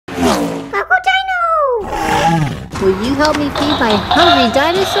Will you help me feed my hungry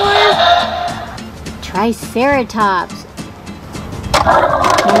dinosaur? Triceratops.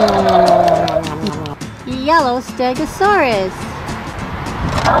 Yellow Stegosaurus.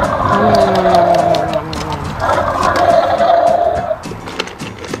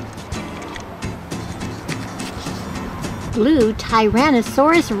 Blue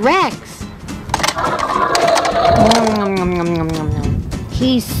Tyrannosaurus Rex.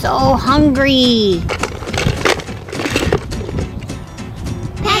 He's so hungry.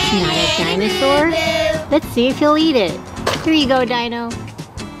 That's not a dinosaur. Let's see if he'll eat it. Here you go, Dino.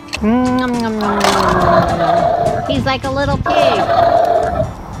 He's like a little pig.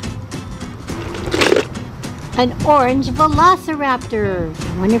 An orange velociraptor.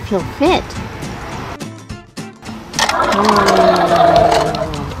 I wonder if he'll fit.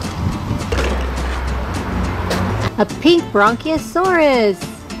 A pink bronchiosaurus.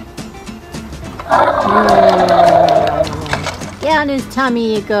 Down his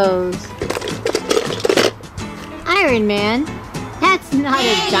tummy it goes. Iron Man. That's not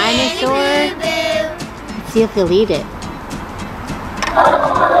a dinosaur. Let's see if he'll eat it.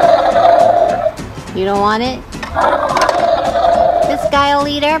 You don't want it? This guy will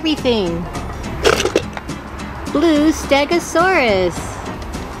eat everything. Blue Stegosaurus.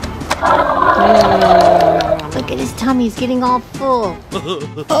 Look at his tummy, he's getting all full.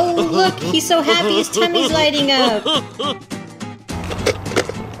 Oh, look, he's so happy his tummy's lighting up.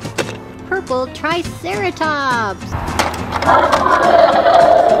 Purple Triceratops.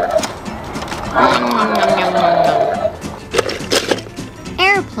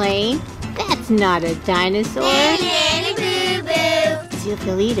 Airplane? That's not a dinosaur. Let's see if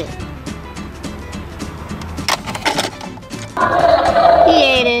he'll eat it. He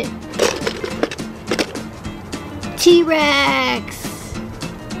ate it. T-Rex.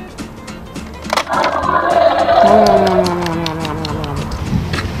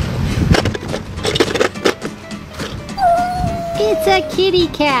 It's a kitty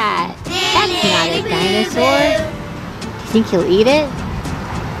cat. That's not a dinosaur. Do you think he'll eat it?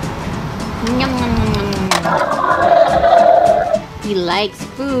 He likes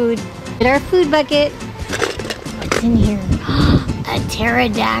food. Get our food bucket. What's in here? A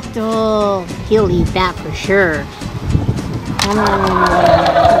pterodactyl. He'll eat that for sure.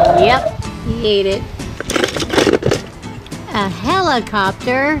 Yep, he ate it. A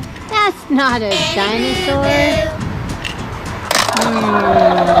helicopter? That's not a dinosaur.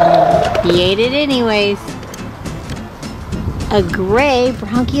 He ate it anyways. A gray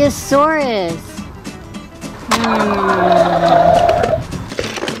bronchiosaurus.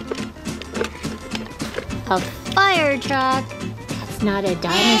 A fire truck. That's not a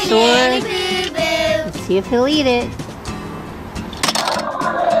dinosaur. Let's see if he'll eat it.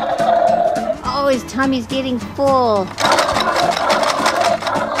 Oh, his tummy's getting full.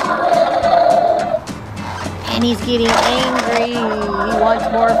 And he's getting angry. He wants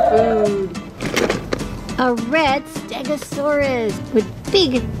more food. A red Stegosaurus with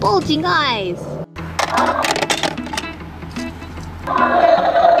big bulging eyes.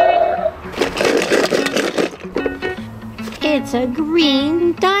 It's a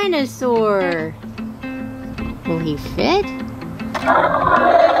green dinosaur. Will he fit?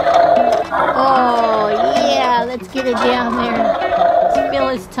 Oh, yeah, let's get it down there. Let's fill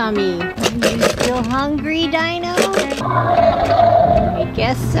his tummy. Are you still hungry, Dino? I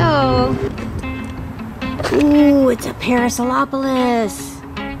guess so. Ooh, it's a Parasaurolophus.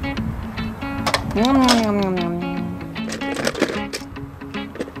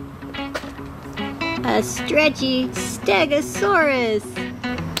 A stretchy Stegosaurus.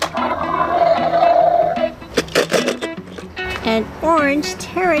 An orange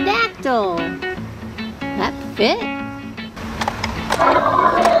pterodactyl. That fit?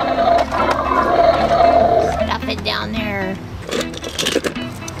 Stuff it down there.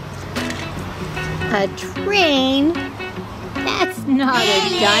 A train? That's not a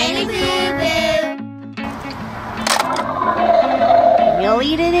dinosaur. You'll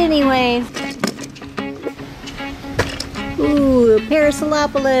eat it anyways. Ooh, a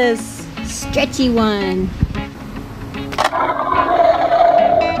Parasaurolophus. Stretchy one.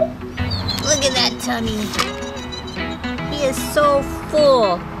 Look at that tummy. He is so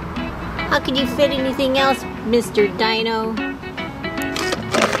full. How could you fit anything else, Mr. Dino?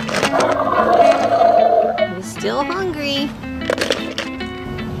 He's still hungry.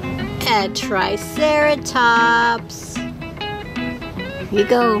 A Triceratops. Here you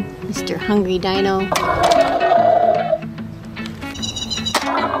go, Mr. Hungry Dino.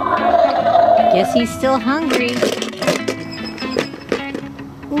 Guess he's still hungry.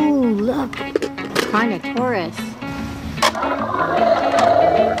 Ooh, look. Carnotaurus.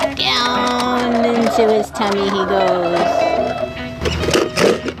 Down into his tummy he goes.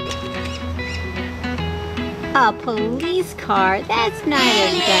 A police car? That's not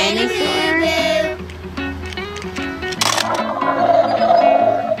a dinosaur.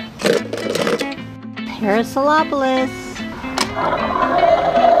 Parasaurolophus.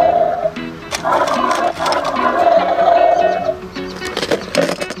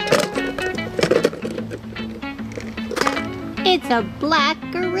 It's a black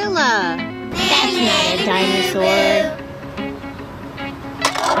gorilla. That's not a dinosaur.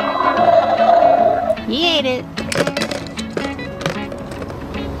 He ate it.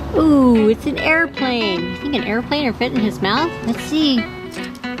 Ooh, it's an airplane. You think an airplane will fit in his mouth? Let's see.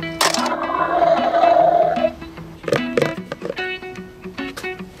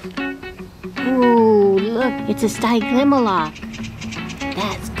 Ooh, look, it's a styglimaloch.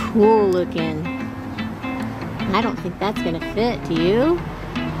 That's cool looking. I don't think that's gonna fit, do you?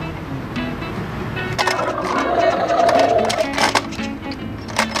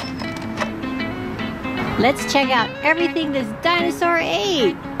 Let's check out everything this dinosaur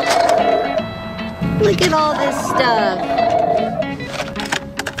ate. Look at all this stuff.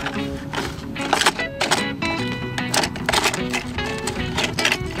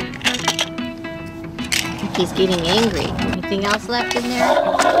 I think he's getting angry. Anything else left in there?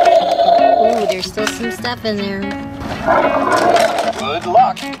 Ooh, there's still some stuff in there. Good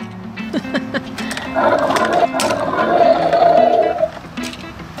luck.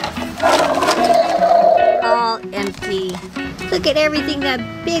 All empty. Look at everything that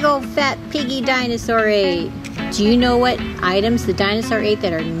big old fat piggy dinosaur ate. Do you know what items the dinosaur ate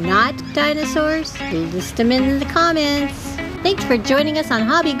that are not dinosaurs? List them in the comments. Thanks for joining us on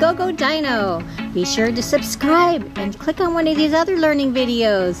Hobby GoGo Dino. Be sure to subscribe and click on one of these other learning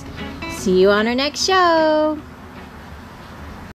videos. See you on our next show.